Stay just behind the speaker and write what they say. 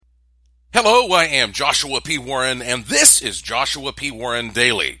Hello, I am Joshua P. Warren, and this is Joshua P. Warren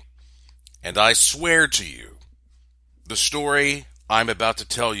Daily. And I swear to you, the story I'm about to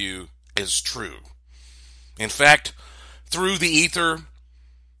tell you is true. In fact, through the ether,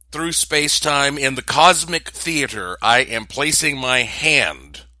 through space-time, in the cosmic theater, I am placing my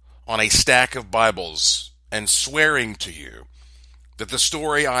hand on a stack of Bibles and swearing to you that the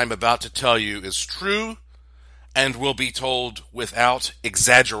story I'm about to tell you is true and will be told without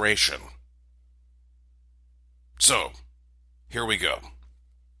exaggeration. So, here we go.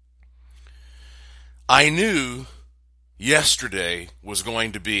 I knew yesterday was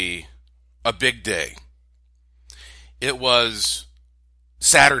going to be a big day. It was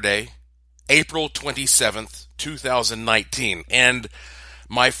Saturday, April 27th, 2019, and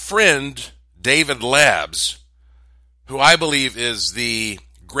my friend David Labs, who I believe is the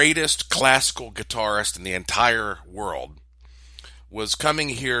greatest classical guitarist in the entire world, was coming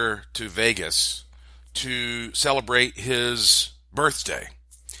here to Vegas to celebrate his birthday.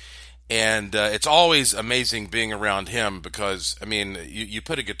 And it's always amazing being around him because, I mean, you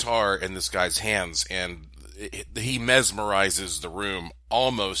put a guitar in this guy's hands and he mesmerizes the room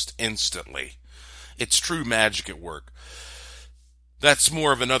almost instantly. It's true magic at work. That's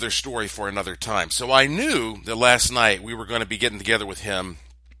more of another story for another time. So I knew that last night we were going to be getting together with him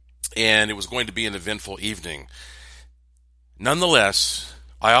and it was going to be an eventful evening. Nonetheless,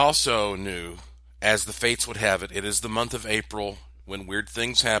 I also knew, as the fates would have it, it is the month of April when weird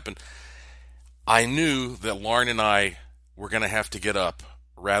things happen. I knew that Lauren and I were going to have to get up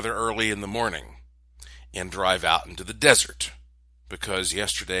rather early in the morning and drive out into the desert because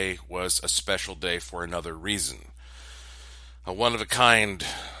yesterday was a special day for another reason. A one-of-a-kind,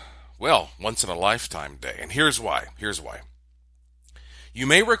 once-in-a-lifetime day. And here's why. You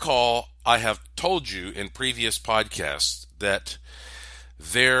may recall I have told you in previous podcasts that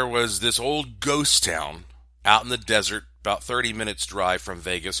there was this old ghost town out in the desert, about 30 minutes drive from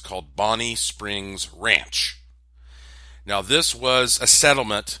Vegas, called Bonnie Springs Ranch. Now, this was a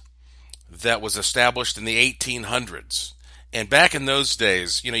settlement that was established in the 1800s. And back in those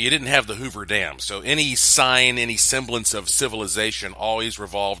days, you didn't have the Hoover Dam. So any sign, any semblance of civilization always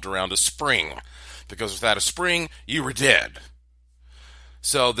revolved around a spring. Because without a spring, you were dead.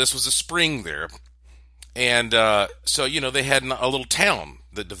 So this was a spring there. And so they had a little town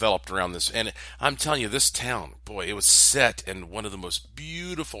that developed around this. And I'm telling you, this town, boy, it was set in one of the most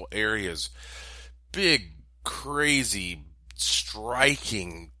beautiful areas. Big, crazy,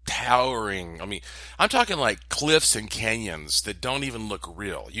 striking, towering. I mean, I'm talking like cliffs and canyons that don't even look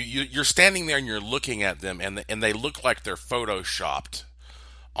real. You're standing there and you're looking at them, and they look like they're photoshopped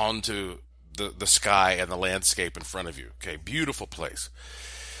onto the sky and the landscape in front of you. Okay, beautiful place.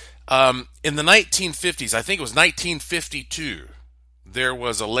 In the 1950s, I think it was 1952, there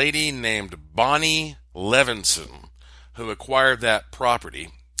was a lady named Bonnie Levinson who acquired that property,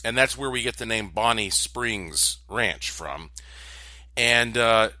 and that's where we get the name Bonnie Springs Ranch from. And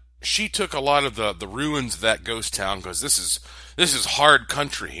she took a lot of the ruins of that ghost town because this is hard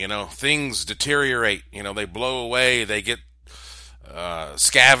country. Things deteriorate. They blow away. They get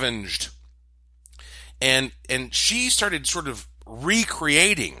scavenged. And she started sort of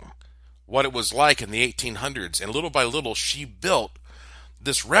recreating what it was like in the 1800s. And little by little, she built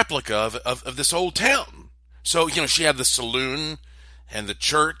this replica of this old town. So, she had the saloon and the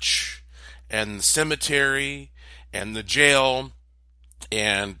church and the cemetery and the jail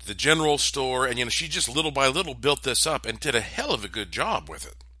and the general store, and she just little by little built this up and did a hell of a good job with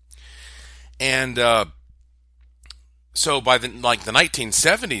it. And so by the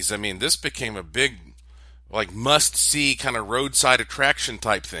 1970s, I mean, this became a big must-see kind of roadside attraction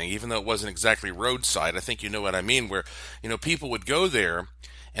type thing, even though it wasn't exactly roadside. I think you know what I mean, where people would go there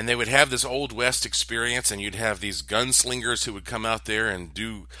and they would have this Old West experience, and you'd have these gunslingers who would come out there and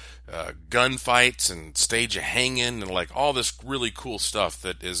do gunfights and stage a hang-in and all this really cool stuff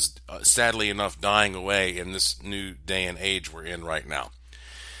that is sadly enough dying away in this new day and age we're in right now.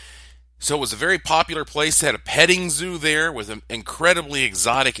 So it was a very popular place. They had a petting zoo there with incredibly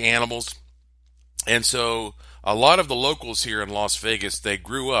exotic animals. And so a lot of the locals here in Las Vegas, they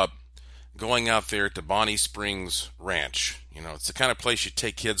grew up going out there to Bonnie Springs Ranch. It's the kind of place you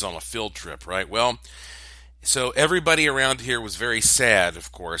take kids on a field trip, right? Well, so everybody around here was very sad,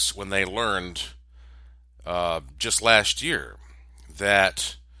 of course, when they learned just last year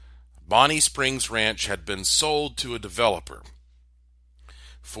that Bonnie Springs Ranch had been sold to a developer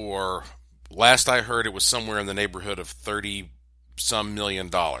for, last I heard, it was somewhere in the neighborhood of $30-some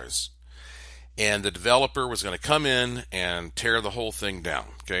million. And the developer was going to come in and tear the whole thing down,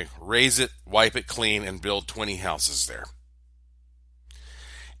 okay? Raise it, wipe it clean, and build 20 houses there.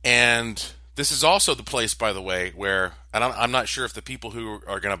 And this is also the place, by the way, where, and I'm not sure if the people who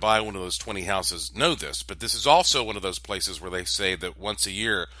are going to buy one of those 20 houses know this, but this is also one of those places where they say that once a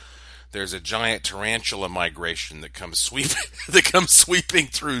year there's a giant tarantula migration that comes sweeping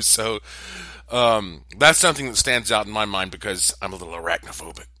through. So that's something that stands out in my mind because I'm a little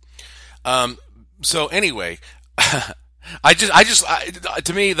arachnophobic. So anyway, to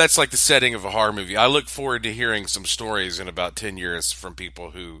me, that's like the setting of a horror movie. I look forward to hearing some stories in about 10 years from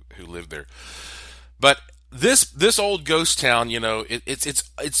people who live there. But this old ghost town,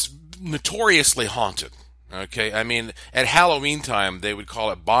 it's notoriously haunted. Okay, I mean, at Halloween time, they would call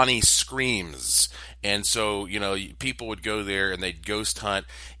it Bonnie Screams. And so, people would go there and they'd ghost hunt.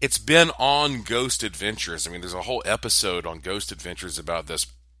 It's been on Ghost Adventures. I mean, there's a whole episode on Ghost Adventures about this.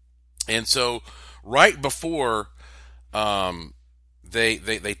 And so, right before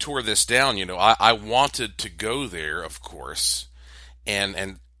they tore this down, I wanted to go there, of course,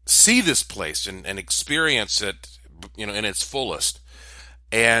 and see this place and experience it, in its fullest.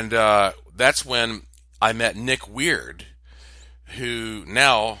 And that's when I met Nick Weird, who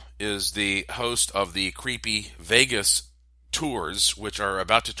now is the host of the Creepy Vegas tours, which are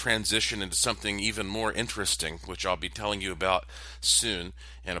about to transition into something even more interesting, which I'll be telling you about soon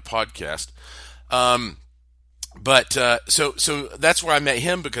in a podcast. So that's where I met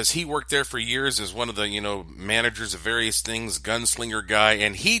him, because he worked there for years as one of the, managers of various things, gunslinger guy,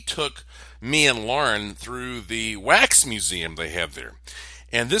 and he took me and Lauren through the wax museum they have there.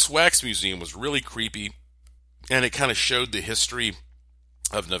 And this wax museum was really creepy, and it kind of showed the history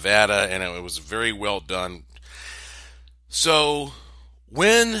of Nevada, and it was very well done. So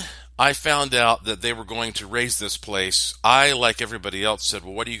when I found out that they were going to raise this place, I, like everybody else, said,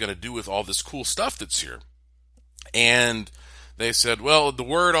 well, what are you going to do with all this cool stuff that's here? And they said, well, the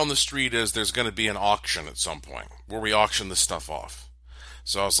word on the street is there's going to be an auction at some point where we auction this stuff off.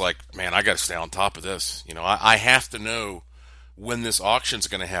 So I was like, man, I got to stay on top of this. I have to know when this auction's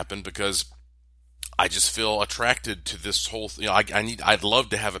going to happen, because I just feel attracted to this whole thing. I'd love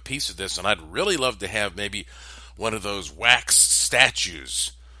to have a piece of this, and I'd really love to have maybe one of those wax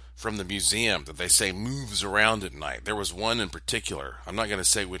statues from the museum that they say moves around at night. There was one in particular. I'm not going to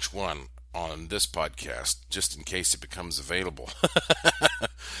say which one on this podcast, just in case it becomes available.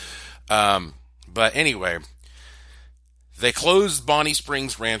 But anyway, they closed Bonnie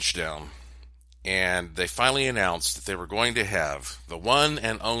Springs Ranch down, and they finally announced that they were going to have the one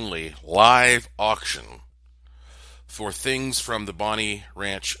and only live auction for things from the Bonnie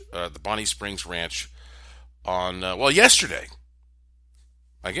Springs Ranch on, yesterday.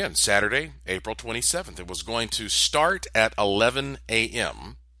 Again, Saturday, April 27th. It was going to start at 11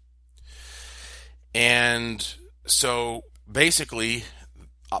 a.m. And so basically,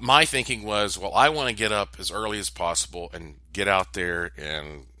 my thinking was, well, I want to get up as early as possible and get out there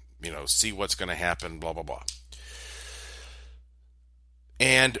and, see what's going to happen, blah, blah, blah.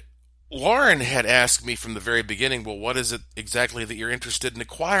 And Lauren had asked me from the very beginning, well, what is it exactly that you're interested in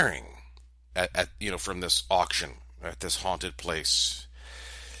acquiring from this auction at this haunted place?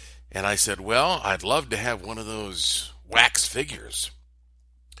 And I said, well, I'd love to have one of those wax figures.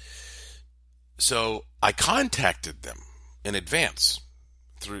 So I contacted them in advance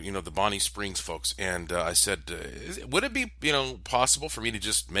through, the Bonnie Springs folks. And I said, would it be, possible for me to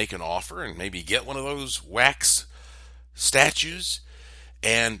just make an offer and maybe get one of those wax statues?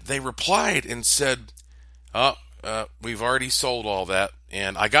 And they replied and said, we've already sold all that.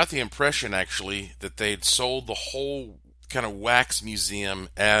 And I got the impression, actually, that they'd sold the whole kind of wax museum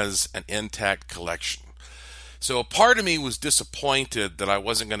as an intact collection. So a part of me was disappointed that I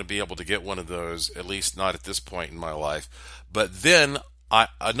wasn't going to be able to get one of those, at least not at this point in my life. But then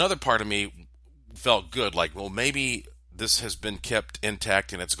another part of me felt good, like, well, maybe this has been kept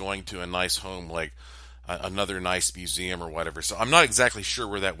intact and it's going to a nice home, like another nice museum or whatever. So I'm not exactly sure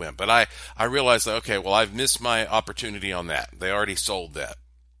where that went, but I realized that, okay, well, I've missed my opportunity on that. They already sold that.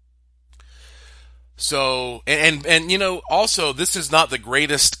 So, and also, this is not the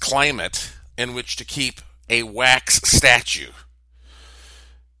greatest climate in which to keep a wax statue.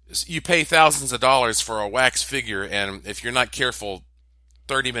 You pay thousands of dollars for a wax figure, and if you're not careful,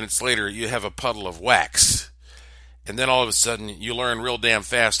 30 minutes later, you have a puddle of wax. And then all of a sudden, you learn real damn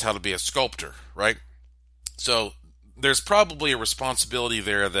fast how to be a sculptor, right? So there's probably a responsibility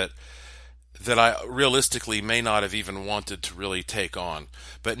there that I realistically may not have even wanted to really take on.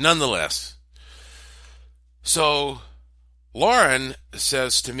 But nonetheless, so Lauren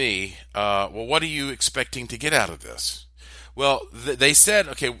says to me, well, what are you expecting to get out of this? Well, they said,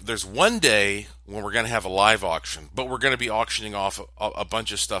 okay, there's one day when we're going to have a live auction, but we're going to be auctioning off a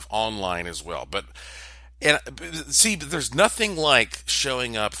bunch of stuff online as well. But And see, there's nothing like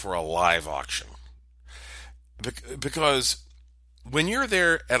showing up for a live auction because when you're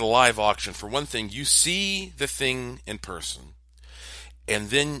there at a live auction, for one thing, you see the thing in person, and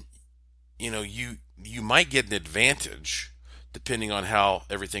then you might get an advantage depending on how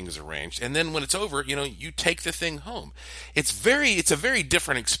everything is arranged. And then when it's over, you take the thing home. It's a very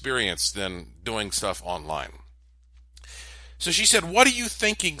different experience than doing stuff online. So she said, "What are you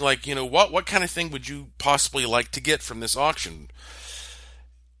thinking? Like, what kind of thing would you possibly like to get from this auction?"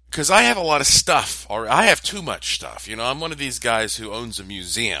 Because I have a lot of stuff, or I have too much stuff. I'm one of these guys who owns a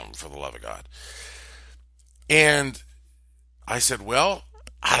museum, for the love of God. And I said, "Well,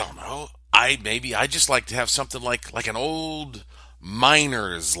 I don't know. I just like to have something like an old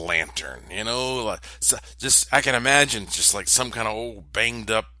miner's lantern, so just I can imagine just like some kind of old banged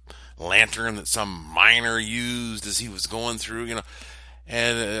up lantern that some miner used as he was going through,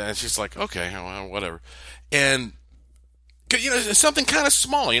 And she's like, "Okay, well, whatever." And something kind of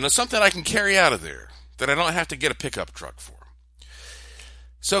small, something I can carry out of there that I don't have to get a pickup truck for.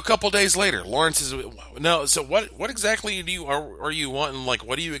 So a couple days later, Lauren says, "No, so what exactly are you wanting? Like,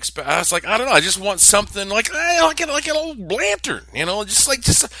 what do you expect?" I was like, "I don't know. I just want something like an old lantern, just like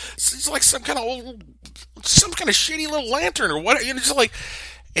some kind of shitty little lantern or what, just like."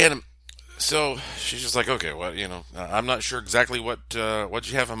 And so she's just like, "Okay, well, I'm not sure exactly what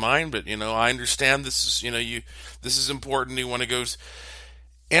you have in mind, but I understand this is this is important. You want to go."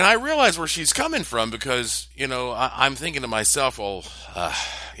 And I realize where she's coming from because, I'm thinking to myself, well,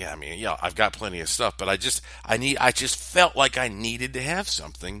 I've got plenty of stuff, but I just felt like I needed to have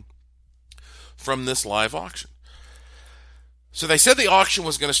something from this live auction. So they said the auction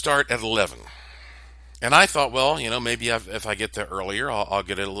was going to start at 11. And I thought, well, maybe if I get there earlier, I'll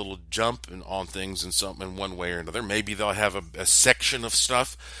get a little jump on things in one way or another. Maybe they'll have a section of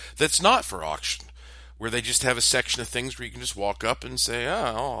stuff that's not for auction, where they just have a section of things where you can just walk up and say,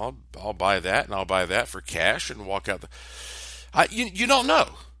 "Oh, I'll buy that, and I'll buy that for cash," and walk out. You don't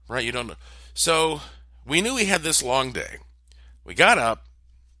know, right? You don't know. So we knew we had this long day. We got up,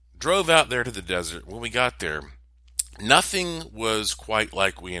 drove out there to the desert. When we got there, nothing was quite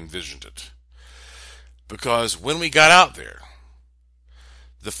like we envisioned it. Because when we got out there,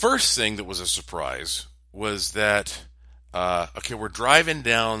 the first thing that was a surprise was that, we're driving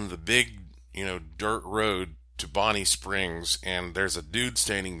down the big dirt road to Bonnie Springs, and there's a dude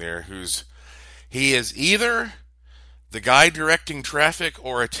standing there he is either the guy directing traffic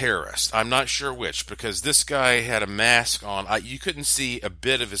or a terrorist. I'm not sure which, because this guy had a mask on. You couldn't see a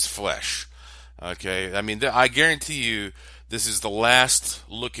bit of his flesh. Okay, I mean, I guarantee you, this is the last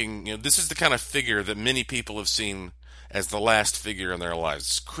looking. This is the kind of figure that many people have seen as the last figure in their lives.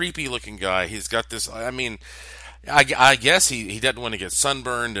 This creepy looking guy. He's got this. I mean, I guess he doesn't want to get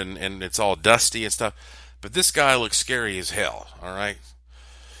sunburned and it's all dusty and stuff. But this guy looks scary as hell, all right?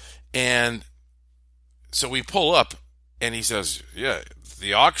 And so we pull up, and he says, "Yeah,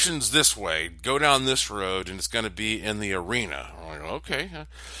 the auction's this way. Go down this road, and it's going to be in the arena." I'm like, "Okay."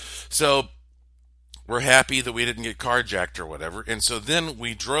 So we're happy that we didn't get carjacked or whatever. And so then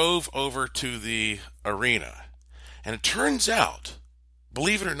we drove over to the arena. And it turns out,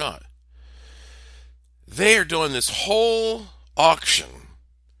 believe it or not, they are doing this whole auction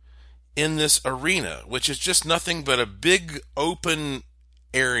in this arena, which is just nothing but a big open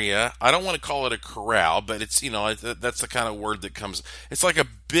area. I don't want to call it a corral, but it's, that's the kind of word that comes. It's like a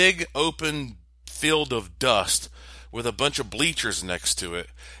big open field of dust with a bunch of bleachers next to it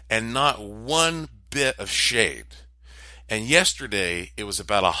and not one bit of shade. And yesterday it was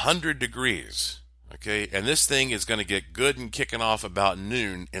about 100 degrees. Okay. And this thing is going to get good and kicking off about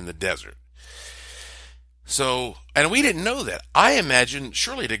noon in the desert. So, and we didn't know that. I imagine,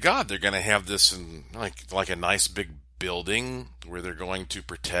 surely to God, they're going to have this in like a nice big building where they're going to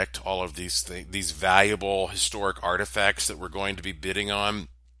protect all of these these valuable historic artifacts that we're going to be bidding on,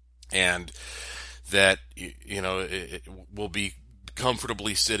 and that it will be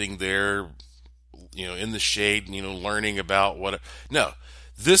comfortably sitting there, in the shade, learning about what. No,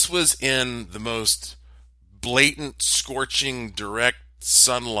 this was in the most blatant, scorching, direct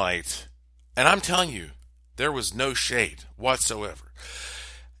sunlight, and I'm telling you, there was no shade whatsoever.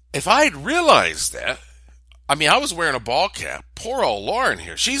 If I had realized that, I was wearing a ball cap. Poor old Lauren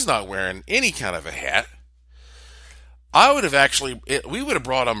here. She's not wearing any kind of a hat. We would have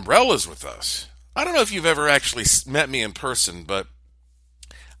brought umbrellas with us. I don't know if you've ever actually met me in person, but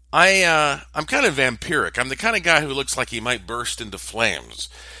I'm kind of vampiric. I'm the kind of guy who looks like he might burst into flames.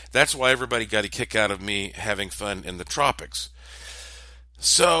 That's why everybody got a kick out of me having fun in the tropics.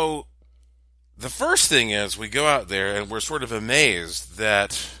 So the first thing is we go out there and we're sort of amazed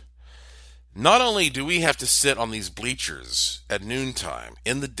that Not only do we have to sit on these bleachers at noontime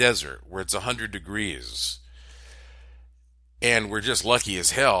in the desert where it's 100 degrees, and we're just lucky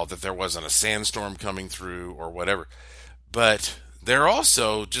as hell that there wasn't a sandstorm coming through or whatever, but they're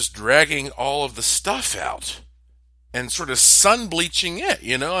also just dragging all of the stuff out and sort of sun bleaching it,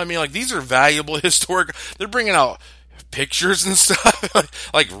 you know? I mean, like, these are valuable historic, they're bringing out pictures and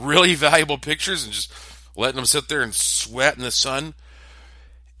stuff, like really valuable pictures, and just letting them sit there and sweat in the sun.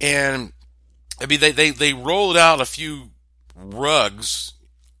 And I mean, they rolled out a few rugs,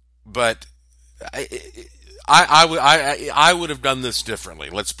 but I, I would have done this differently.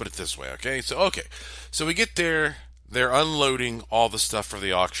 Let's put it this way, okay? So we get there, they're unloading all the stuff for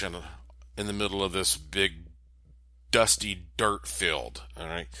the auction in the middle of this big dusty dirt field, all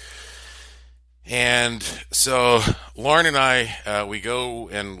right? And so Lauren and I, we go,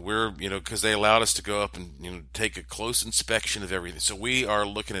 and we're, because they allowed us to go up and, take a close inspection of everything. So we are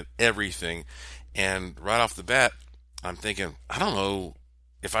looking at everything. And right off the bat, I'm thinking, I don't know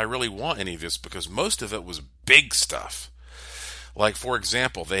if I really want any of this, because most of it was big stuff. Like, for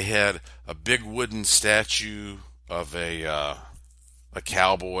example, they had a big wooden statue of a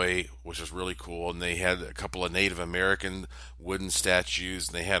cowboy, which was really cool, and they had a couple of Native American wooden statues,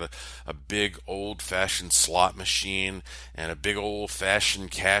 and they had a big old-fashioned slot machine and a big old-fashioned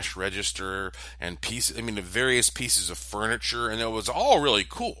cash register and various pieces of furniture, and it was all really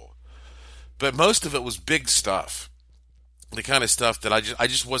cool. But most of it was big stuff, the kind of stuff that I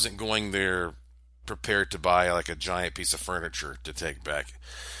just wasn't going there prepared to buy, like a giant piece of furniture to take back.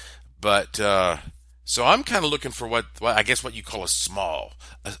 But so I'm kind of looking for what I guess what you call a small,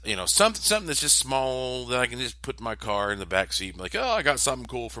 something that's just small that I can just put in my car in the back seat. Like, oh, I got something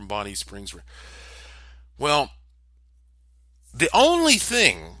cool from Bonnie Springs. Well, the only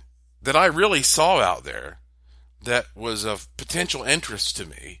thing that I really saw out there that was of potential interest to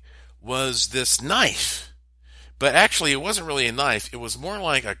me was this knife. But actually, it wasn't really a knife. It was more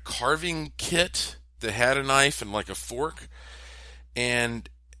like a carving kit that had a knife and like a fork. And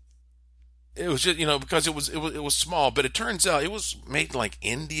it was just, because it was small, but it turns out it was made in like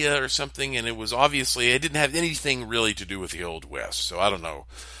India or something, and it didn't have anything really to do with the Old West. So I don't know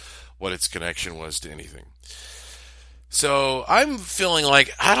what its connection was to anything. So I'm feeling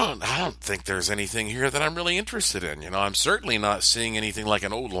like I don't think there's anything here that I'm really interested in. I'm certainly not seeing anything like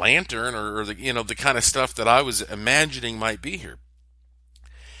an old lantern or the kind of stuff that I was imagining might be here.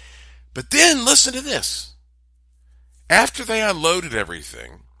 But then listen to this. After they unloaded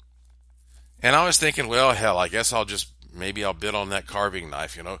everything, and I was thinking, well, hell, I guess maybe I'll bid on that carving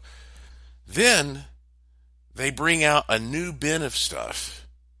knife, Then they bring out a new bin of stuff,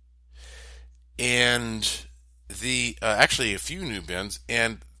 and actually a few new bins,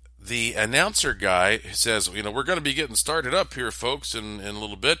 and the announcer guy says, we're going to be getting started up here, folks, in a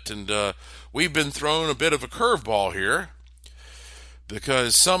little bit, and we've been thrown a bit of a curveball here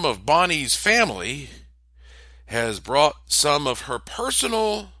because some of Bonnie's family has brought some of her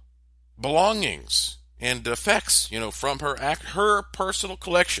personal belongings and effects, from her personal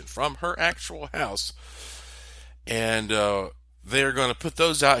collection, from her actual house, and they're going to put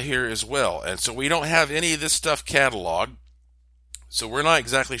those out here as well. And so we don't have any of this stuff cataloged, so we're not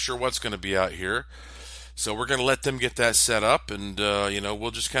exactly sure what's going to be out here. So we're going to let them get that set up, and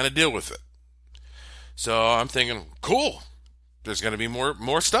we'll just kind of deal with it. So I'm thinking, cool, there's going to be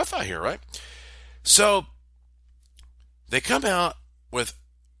more stuff out here, right? So they come out with,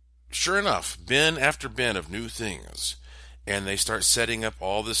 sure enough, bin after bin of new things, and they start setting up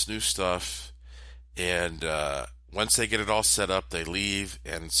all this new stuff, and once they get it all set up, they leave.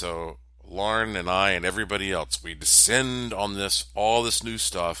 And so Lauren and I and everybody else, we descend on all this new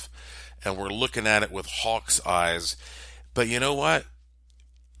stuff, and we're looking at it with hawk's eyes. But you know what?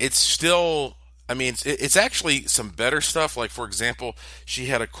 It's still, it's actually some better stuff. Like, for example, she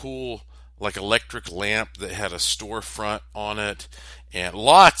had a cool, like, electric lamp that had a storefront on it, and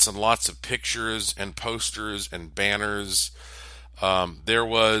lots of pictures and posters and banners. There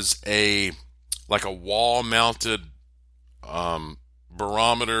was a wall-mounted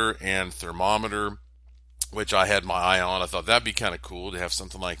barometer and thermometer, which I had my eye on. I thought that'd be kind of cool to have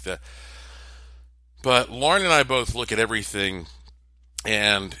something like that. But Lauren and I both look at everything,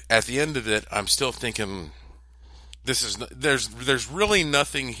 and at the end of it, I'm still thinking, there's really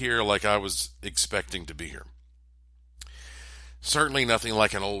nothing here like I was expecting to be here. Certainly nothing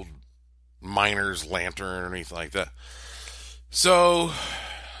like an old miner's lantern or anything like that. So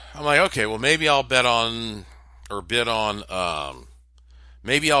I'm like, okay, well, maybe I'll bid on the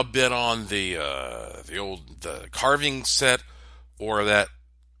carving set, or that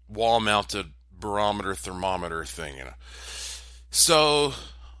wall-mounted barometer thermometer thing, So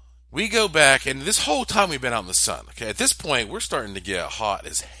We go back, and this whole time we've been out in the sun. Okay, at this point, we're starting to get hot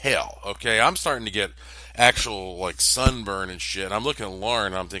as hell. Okay, I'm starting to get actual like sunburn and shit. And I'm looking at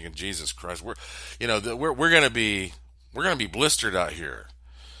Lauren, and I'm thinking, Jesus Christ, we're gonna be blistered out here.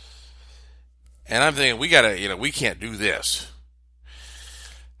 And I'm thinking, we gotta, we can't do this.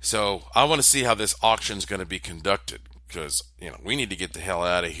 So I want to see how this auction's going to be conducted because we need to get the hell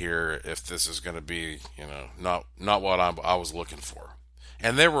out of here if this is going to be not what I was looking for.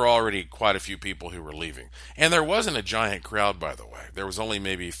 And there were already quite a few people who were leaving, and there wasn't a giant crowd, by the way. There was only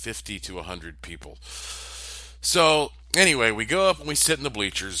maybe 50 to 100 people. So anyway, we go up and we sit in the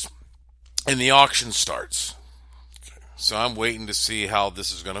bleachers, and the auction starts. So I'm waiting to see how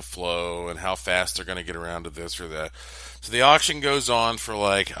this is going to flow and how fast they're going to get around to this or that. So the auction goes on for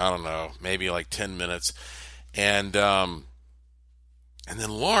like, I don't know, maybe like 10 minutes. And then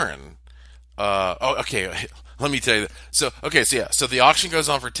Lauren, okay, let me tell you. So the auction goes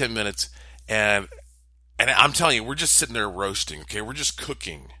on for 10 minutes and I'm telling you, we're just sitting there roasting, okay? We're just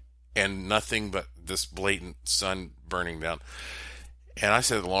cooking and nothing but this blatant sun burning down. And I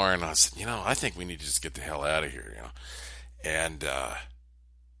said to Lauren, I said, I think we need to just get the hell out of here, And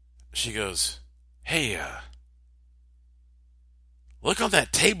she goes, hey, look on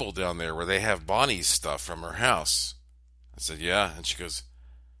that table down there where they have Bonnie's stuff from her house. I said, yeah. And she goes,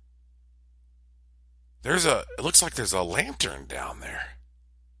 it looks like there's a lantern down there.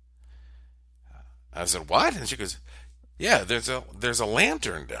 I said, what? And she goes, yeah, there's a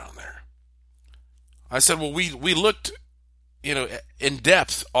lantern down there. I said, well, we looked, in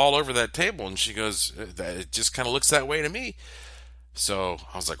depth all over that table. And she goes, it just kind of looks that way to me. So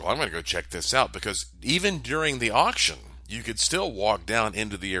I was like, well, I'm going to go check this out because even during the auction, you could still walk down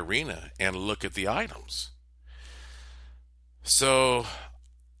into the arena and look at the items. So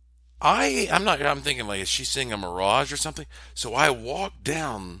I'm thinking like, is she seeing a mirage or something? So I walked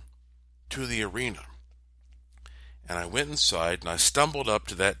down to the arena and I went inside and I stumbled up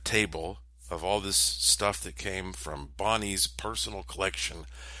to that table of all this stuff that came from Bonnie's personal collection,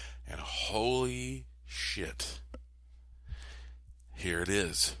 and holy shit. Here it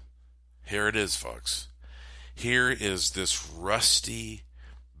is. Here it is, folks. Here is this rusty,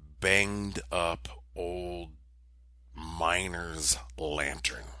 banged up old miner's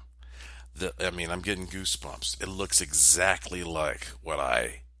lantern. I'm getting goosebumps. It looks exactly like what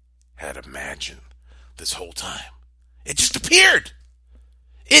I had imagined this whole time. It just appeared.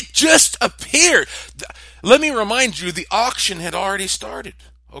 It just appeared. Let me remind you, the auction had already started,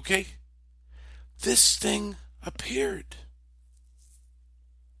 okay? This thing appeared.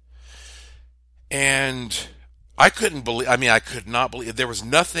 And I could not believe, there was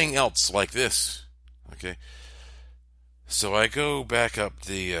nothing else like this, okay? So I go back up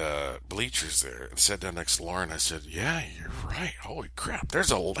the bleachers there and sat down next to Lauren. I said, yeah, you're right. Holy crap,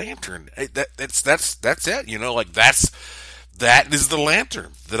 there's a lantern. That's it, that is the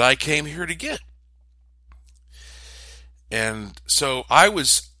lantern that I came here to get. And so I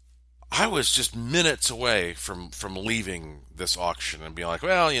was just minutes away from leaving this auction and being like,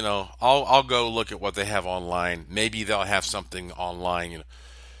 well, I'll go look at what they have online. Maybe they'll have something online.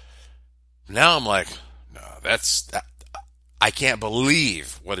 Now I'm like, no, I can't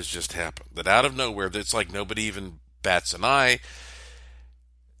believe what has just happened. That out of nowhere, it's like nobody even bats an eye.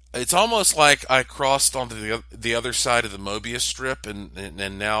 It's almost like I crossed onto the other side of the Mobius strip, and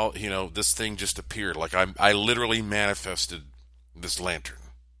now this thing just appeared. Like I literally manifested this lantern.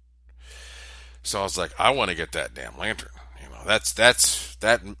 So I was like, I want to get that damn lantern.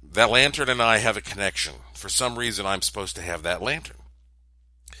 That lantern and I have a connection. For some reason, I'm supposed to have that lantern.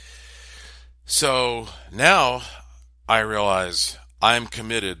 So now I realize I'm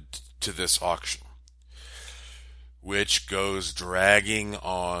committed to this auction, which goes dragging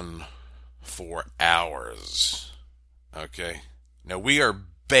on for hours. Okay? Now we are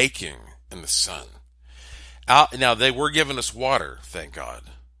baking in the sun. Now they were giving us water, thank God,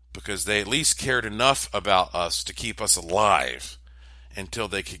 because they at least cared enough about us to keep us alive until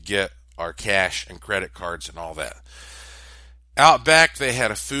they could get our cash and credit cards and all that. Out back, they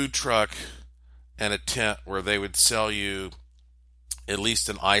had a food truck and a tent where they would sell you at least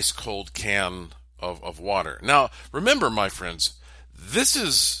an ice-cold can of water. Now, remember, my friends, this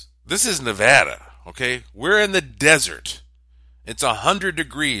is Nevada, okay? We're in the desert. It's 100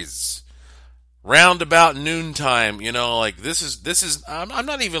 degrees. Round about noontime, this is I'm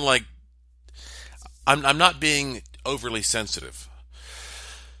not even like I'm not being overly sensitive.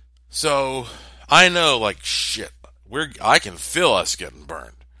 So I know, like, shit, I can feel us getting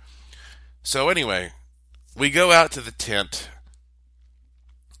burned. So anyway, we go out to the tent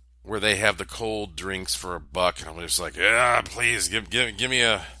where they have the cold drinks for $1, and I'm just like, yeah, please give me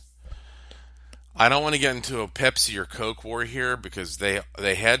a I don't want to get into a Pepsi or Coke war here because they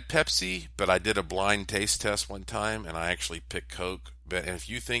had Pepsi, but I did a blind taste test one time and I actually picked Coke. But and if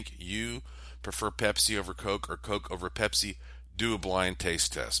you think you prefer Pepsi over Coke or Coke over Pepsi, do a blind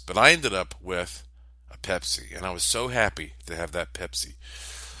taste test. But I ended up with a Pepsi and I was so happy to have that Pepsi.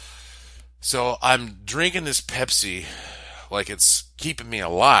 So I'm drinking this Pepsi like it's keeping me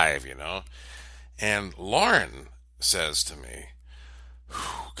alive, you know. And Lauren says to me,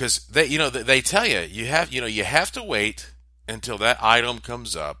 because they tell you you have to wait until that item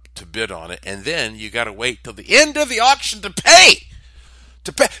comes up to bid on it, and then you got to wait till the end of the auction to pay.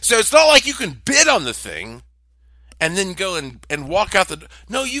 So it's not like you can bid on the thing and then go and walk out the.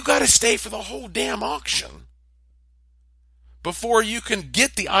 No, you got to stay for the whole damn auction before you can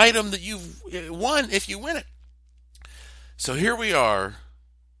get the item that you've won if you win it. So here we are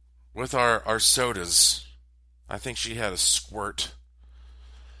with our sodas. I think she had a squirt.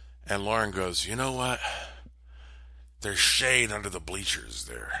 And Lauren goes, you know what? There's shade under the bleachers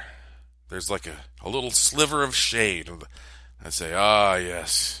there. There's like a little sliver of shade. I say,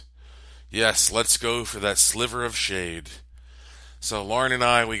 yes. Yes, let's go for that sliver of shade. So Lauren and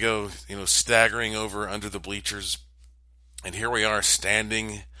I, we go, staggering over under the bleachers. And here we are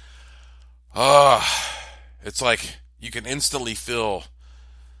standing. It's like you can instantly feel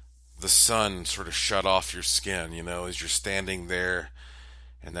the sun sort of shut off your skin, as you're standing there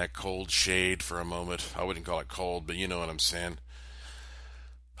in that cold shade for a moment. I wouldn't call it cold, but you know what I'm saying.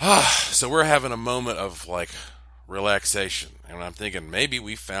 So we're having a moment of like relaxation. And I'm thinking maybe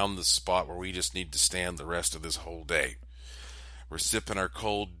we found the spot where we just need to stand the rest of this whole day. We're sipping our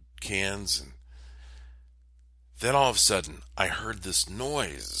cold cans, and then all of a sudden I heard this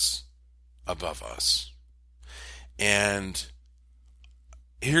noise above us. And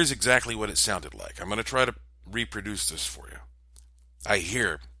here's exactly what it sounded like. I'm going to try to reproduce this for you. I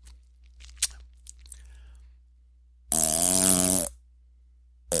hear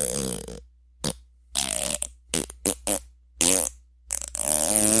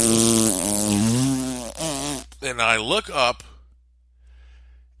and I look up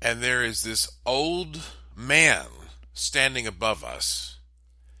and there is this old man standing above us.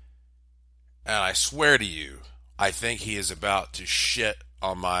 And I swear to you, I think he is about to shit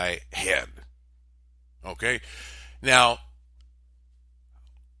on my head. Okay? Now,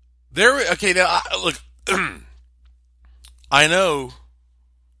 look, I know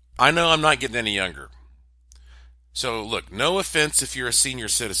I'm not getting any younger. So look, no offense if you're a senior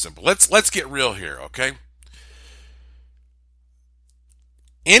citizen, but let's get real here, okay?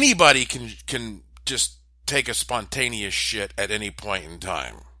 Anybody can just take a spontaneous shit at any point in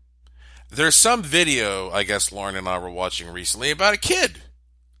time. There's some video, I guess Lauren and I were watching recently about a kid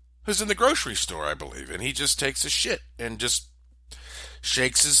who's in the grocery store, I believe, and he just takes a shit and just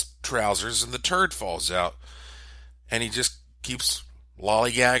shakes his trousers and the turd falls out, and he just keeps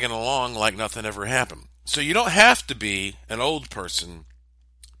lollygagging along like nothing ever happened. So you don't have to be an old person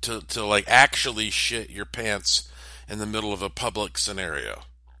to like actually shit your pants in the middle of a public scenario.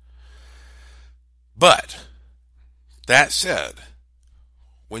 But that said,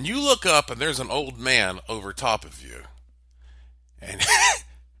 when you look up and there's an old man over top of you, and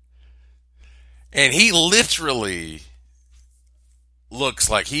and he literally looks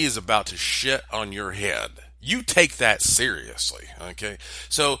like he is about to shit on your head, you take that seriously, okay?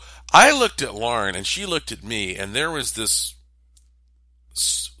 So I looked at Lauren and she looked at me, and there was this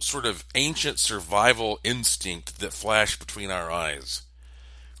sort of ancient survival instinct that flashed between our eyes.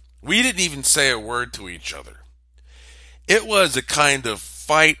 We didn't even say a word to each other. It was a kind of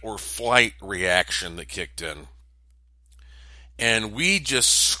fight or flight reaction that kicked in. And we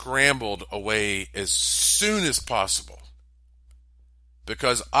just scrambled away as soon as possible.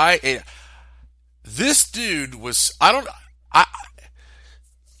 Because this dude was, as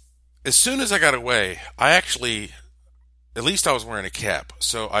soon as I got away, at least I was wearing a cap.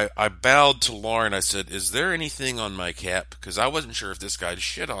 So I bowed to Lauren. I said, is there anything on my cap? Because I wasn't sure if this guy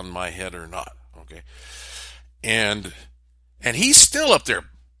shit on my head or not. Okay. And he's still up there.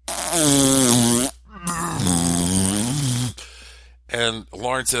 And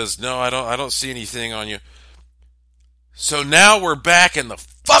Lauren says, no, I don't see anything on you. So now we're back in the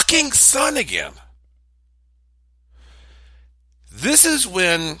fucking sun again. This is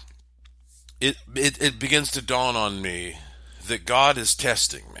when it begins to dawn on me that God is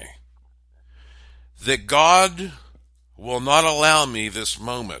testing me. That God will not allow me this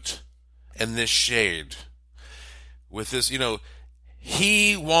moment and this shade with this,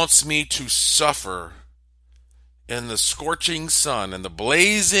 He wants me to suffer in the scorching sun and the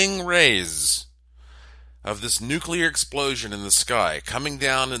blazing rays of this nuclear explosion in the sky coming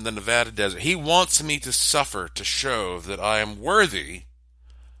down in the Nevada desert. He wants me to suffer to show that I am worthy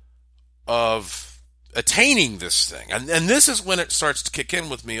of attaining this thing. And this is when it starts to kick in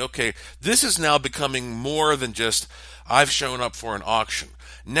with me. Okay, this is now becoming more than just I've shown up for an auction.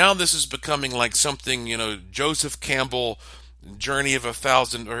 Now this is becoming like something, Joseph Campbell, Journey of a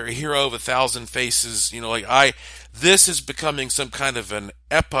Thousand, or Hero of a Thousand Faces, this is becoming some kind of an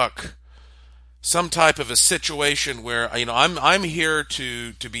epoch, some type of a situation where, I'm here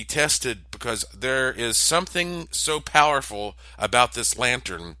to be tested because there is something so powerful about this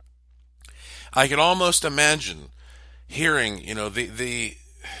lantern. I can almost imagine hearing, the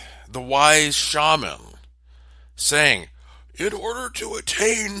wise shaman saying, in order to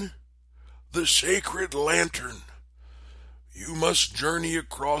attain the sacred lantern, you must journey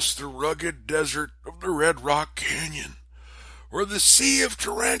across the rugged desert of the Red Rock Canyon, where the Sea of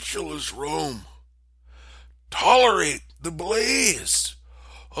Tarantulas roam. Tolerate the blaze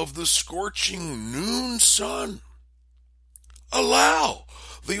of the scorching noon sun. Allow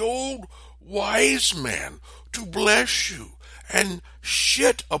the old wise man to bless you and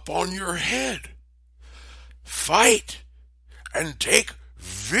shit upon your head. Fight and take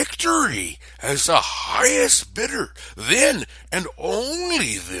victory as the highest bidder. Then and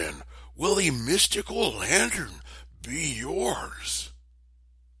only then will a mystical lantern be yours.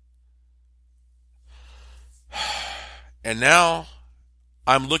 And now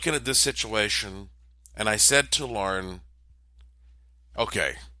I'm looking at this situation, and I said to Lauren,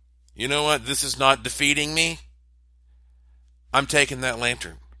 okay, you know what? This is not defeating me. I'm taking that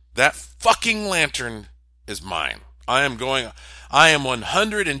lantern. That fucking lantern is mine. I am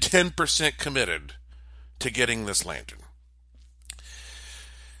 110% committed to getting this lantern.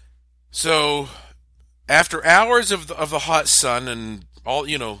 So, after hours of the hot sun and all,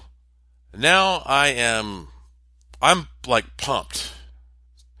 now I'm like pumped.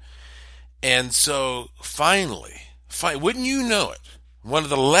 And so, finally, wouldn't you know it, one of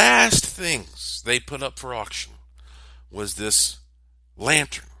the last things they put up for auction was this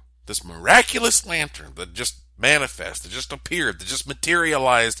lantern, this miraculous lantern that just manifested, that just appeared, that just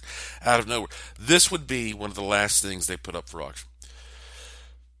materialized out of nowhere. This would be one of the last things they put up for auction.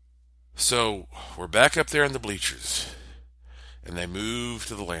 So we're back up there in the bleachers, and they move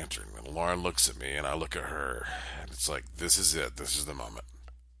to the lantern, and Lauren looks at me, and I look at her, and it's like, this is it. This is the moment.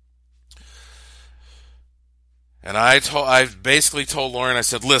 And I basically told Lauren, I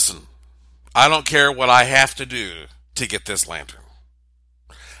said, listen, I don't care what I have to do to get this lantern.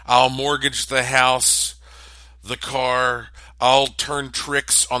 I'll mortgage the house, the car, I'll turn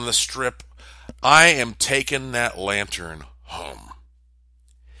tricks on the strip. I am taking that lantern home.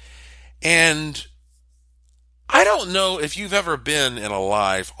 And I don't know if you've ever been in a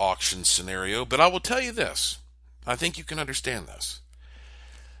live auction scenario, but I will tell you this. I think you can understand this.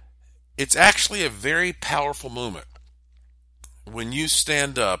 It's actually a very powerful moment when you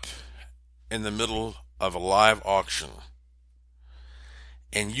stand up in the middle of a live auction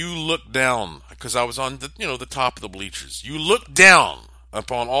and you look down, because I was on the top of the bleachers. You look down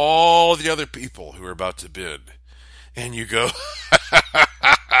upon all the other people who are about to bid, and you go,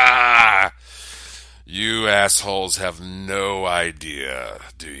 you assholes have no idea,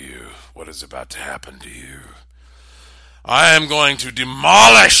 do you, what is about to happen to you? I am going to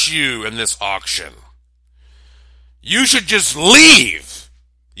demolish you in this auction. You should just leave.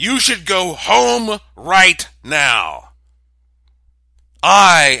 You should go home right now.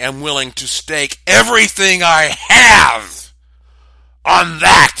 I am willing to stake everything I have on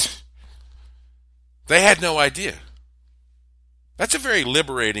that. They had no idea. That's a very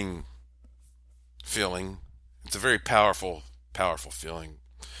liberating feeling. It's a very powerful, powerful feeling.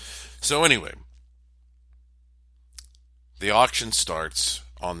 So anyway, the auction starts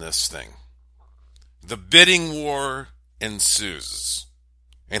on this thing. The bidding war ensues.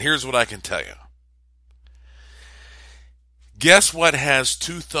 And here's what I can tell you. Guess what has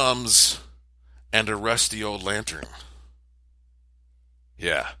two thumbs and a rusty old lantern?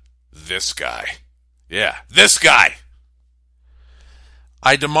 Yeah, this guy. Yeah, this guy.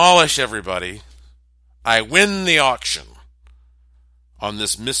 I demolish everybody. I win the auction on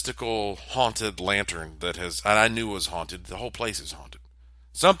this mystical, haunted lantern that I knew was haunted. The whole place is haunted.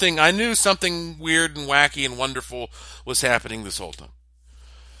 I knew something weird and wacky and wonderful was happening this whole time.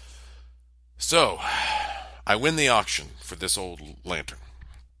 So, I win the auction for this old lantern.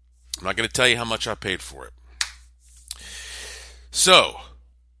 I'm not going to tell you how much I paid for it. So,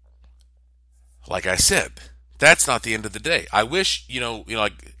 like I said, that's not the end of the day. I wish,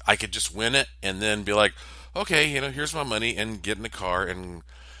 like I could just win it and then be like, okay, here's my money and get in the car and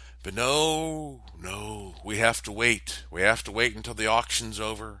But no, no, we have to wait. We have to wait until the auction's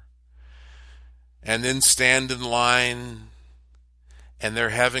over and then stand in line, and they're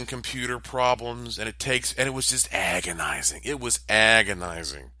having computer problems, and it was just agonizing. It was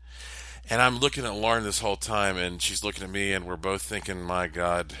agonizing. And I'm looking at Lauren this whole time, and she's looking at me, and we're both thinking, my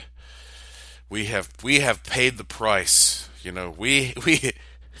God, we have paid the price. We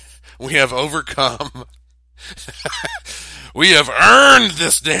have overcome. We have earned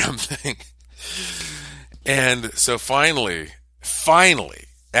this damn thing. And so finally,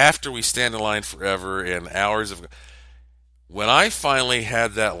 after we stand in line forever and hours of, when I finally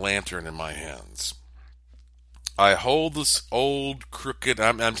had that lantern in my hands, I hold this old crooked,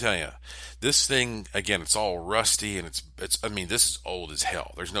 I'm telling you, this thing, again, it's all rusty, and this is old as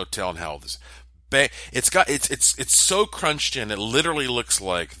hell. There's no telling how old this. It's so crunched in, it literally looks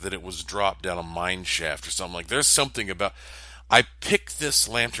like that it was dropped down a mine shaft or something. Like, there's something about, I pick this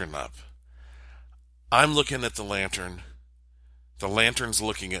lantern up. I'm looking at the lantern's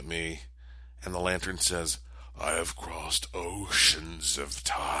looking at me, and the lantern says, I have crossed oceans of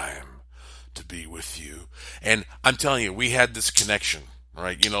time to be with you. And I'm telling you, we had this connection,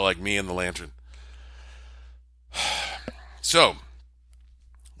 right? Like me and the lantern. So,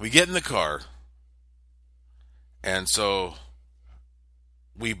 we get in the car, and so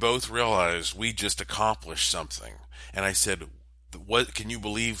we both realized we just accomplished something. And I said, what can you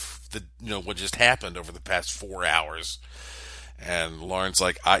believe what just happened over the past 4 hours? And Lauren's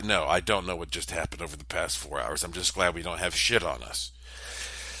like, I don't know what just happened over the past 4 hours. I'm just glad we don't have shit on us.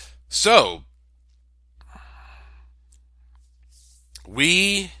 So,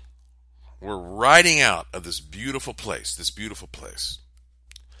 we were riding out of this beautiful place,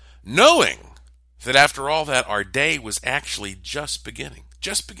 knowing that after all that, our day was actually just beginning.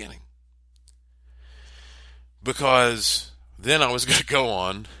 Because then I was going to go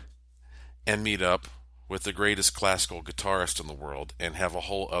on and meet up with the greatest classical guitarist in the world and have a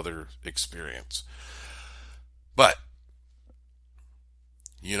whole other experience. But,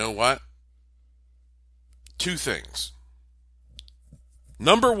 you know what? 2 things.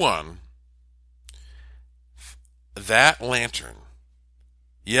 Number 1, that lantern,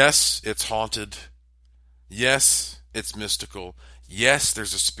 yes, it's haunted. Yes, it's mystical. Yes,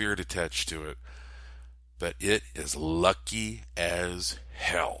 there's a spirit attached to it. But it is lucky as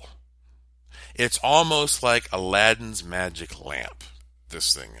hell. It's almost like Aladdin's magic lamp,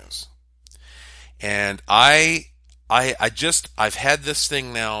 this thing is. And I've had this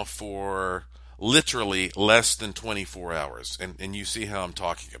thing now for literally less than 24 hours. And you see how I'm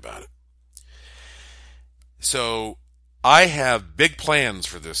talking about it. So I have big plans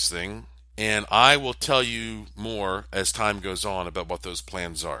for this thing, and I will tell you more as time goes on about what those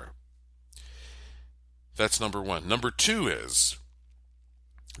plans are. That's number 1. Number 2 is,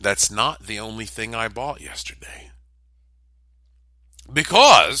 that's not the only thing I bought yesterday.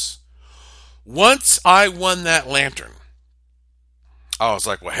 Because once I won that lantern, I was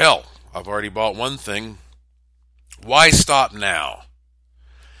like, well, hell, I've already bought one thing. Why stop now?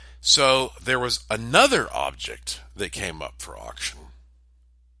 So there was another object that came up for auction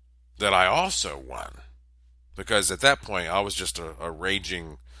that I also won. Because at that point, I was just a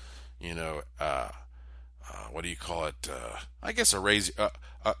raging, what do you call it? I guess a raging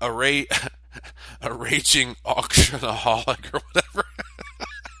auctionaholic or whatever.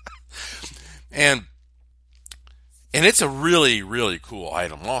 and it's a really, really cool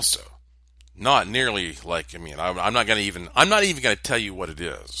item also. Not nearly like, I'm not even going to tell you what it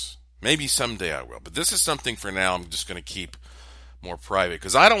is. Maybe someday I will, but this is something for now I'm just going to keep more private,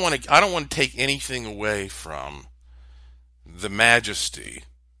 because I don't want to take anything away from the majesty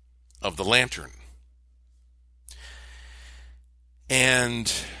of the lantern.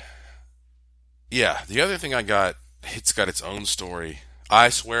 And yeah, the other thing I got, it's got its own story. I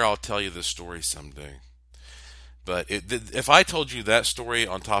swear I'll tell you this story someday. But if I told you that story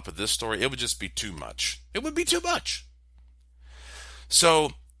on top of this story, it would just be too much. It would be too much.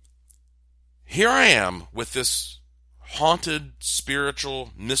 So here I am with this haunted,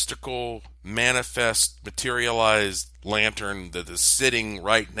 spiritual, mystical, manifest, materialized lantern that is sitting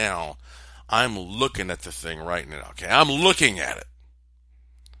right now. I'm looking at the thing right now. Okay, I'm looking at it.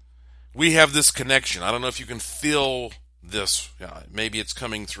 We have this connection. I don't know if you can feel this. Maybe it's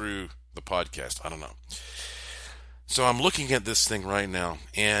coming through the podcast. I don't know. So I'm looking at this thing right now.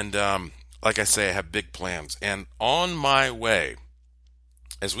 And like I say, I have big plans. And on my way,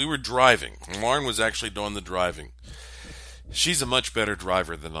 as we were driving, Lauren was actually doing the driving. She's a much better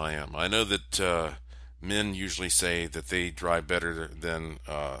driver than I am. I know that men usually say that they drive better than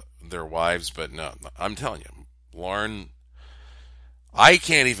their wives, but no, I'm telling you, Lauren, I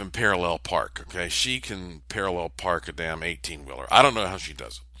can't even parallel park, okay? She can parallel park a damn 18-wheeler. I don't know how she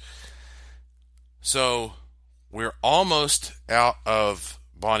does it. So we're almost out of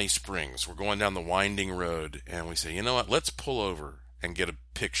Bonnie Springs. We're going down the winding road, and we say, you know what? Let's pull over and get a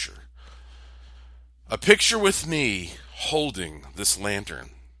picture. A picture with me holding this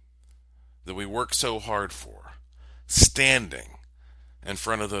lantern that we worked so hard for, standing in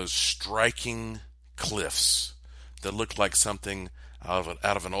front of those striking cliffs that look like something out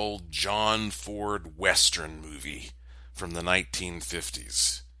of an old John Ford Western movie from the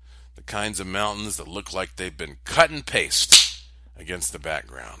 1950s. The kinds of mountains that look like they've been cut and paste against the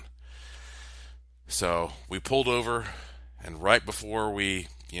background. So we pulled over, and right before we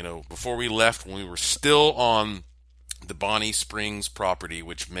left, when we were still on the Bonnie Springs property,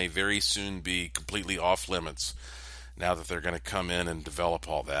 which may very soon be completely off limits now that they're going to come in and develop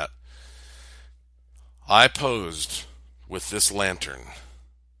all that, I posed with this lantern.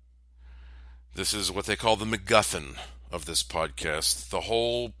 This is what they call the MacGuffin of this podcast. The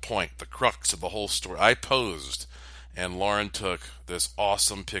whole point, the crux of the whole story. I posed, and Lauren took this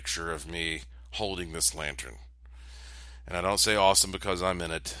awesome picture of me holding this lantern. And I don't say awesome because I'm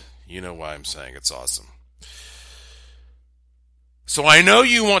in it. You know why I'm saying it's awesome. So I know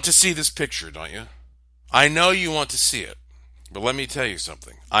you want to see this picture, don't you? I know you want to see it. But let me tell you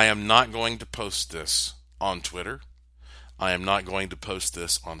something. I am not going to post this on Twitter. I am not going to post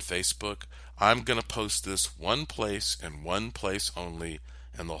this on Facebook. I'm going to post this one place and one place only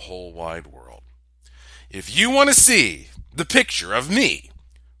in the whole wide world. If you want to see the picture of me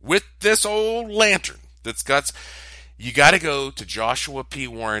with this old lantern you got to go to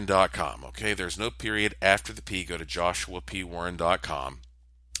joshuapwarren.com, okay? There's no period after the P. Go to joshuapwarren.com.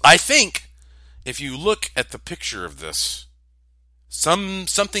 I think if you look at the picture of this,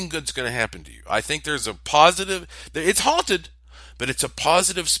 something good's going to happen to you. I think there's a positive, it's haunted, but it's a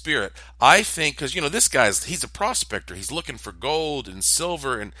positive spirit. I think, because, this he's a prospector. He's looking for gold and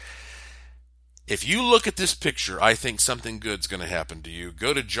silver. And if you look at this picture, I think something good's going to happen to you.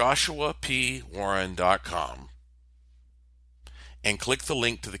 Go to joshuapwarren.com and click the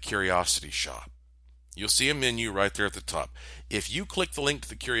link to the Curiosity Shop. You'll see a menu right there at the top. If you click the link to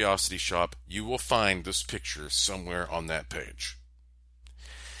the Curiosity Shop, you will find this picture somewhere on that page.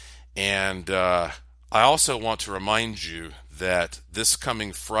 And I also want to remind you that this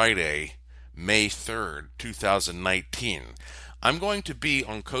coming Friday, May 3rd, 2019, I'm going to be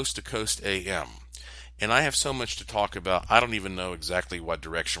on Coast to Coast AM. And I have so much to talk about, I don't even know exactly what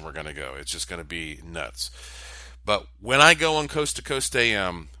direction we're going to go. It's just going to be nuts. But when I go on Coast to Coast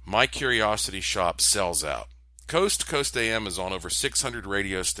AM, my Curiosity Shop sells out. Coast to Coast AM is on over 600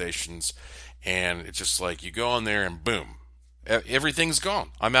 radio stations, and it's just like you go on there and boom, everything's gone.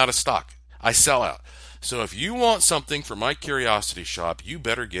 I'm out of stock. I sell out. So if you want something for my Curiosity Shop, you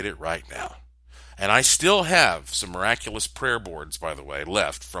better get it right now. And I still have some miraculous prayer boards, by the way,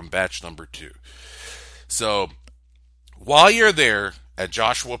 left from batch number 2. So while you're there at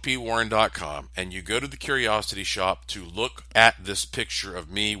joshuapwarren.com and you go to the Curiosity Shop to look at this picture of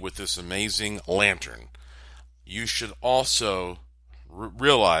me with this amazing lantern, you should also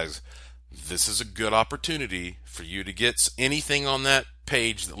realize this is a good opportunity for you to get anything on that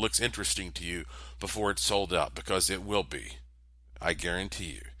page that looks interesting to you before it's sold out, because it will be. I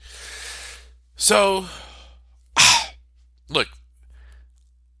guarantee you. So, look,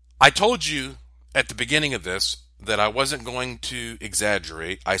 I told you at the beginning of this that I wasn't going to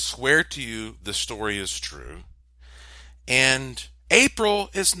exaggerate. I swear to you the story is true. And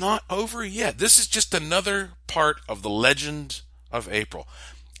April is not over yet. This is just another part of the legend of April.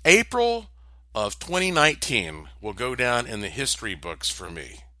 April of 2019 will go down in the history books for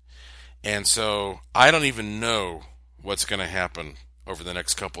me. And so I don't even know what's going to happen over the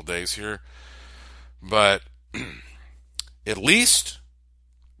next couple days here. But at least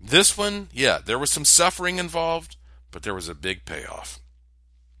this one, yeah, there was some suffering involved, but there was a big payoff.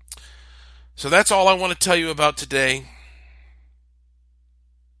 So that's all I want to tell you about today.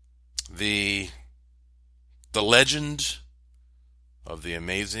 The legend of the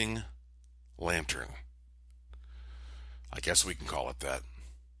amazing lantern. I guess we can call it that.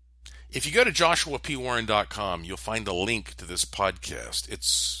 If you go to joshuapwarren.com, you'll find a link to this podcast.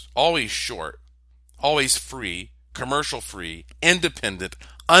 It's always short, always free, commercial-free, independent,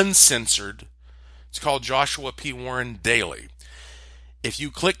 uncensored. It's called Joshua P. Warren Daily. If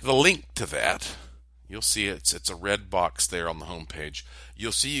you click the link to that, you'll see it's a red box there on the homepage.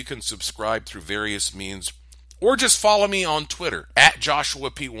 You'll see you can subscribe through various means, or just follow me on Twitter at Joshua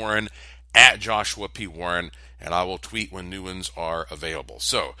P. Warren, at Joshua P. Warren, and I will tweet when new ones are available.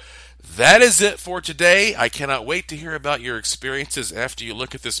 So that is it for today. I cannot wait to hear about your experiences after you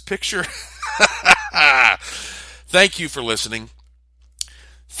look at this picture. Thank you for listening.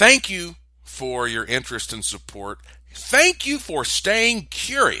 Thank you for your interest and support. Thank you for staying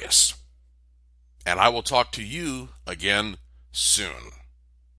curious. And I will talk to you again soon.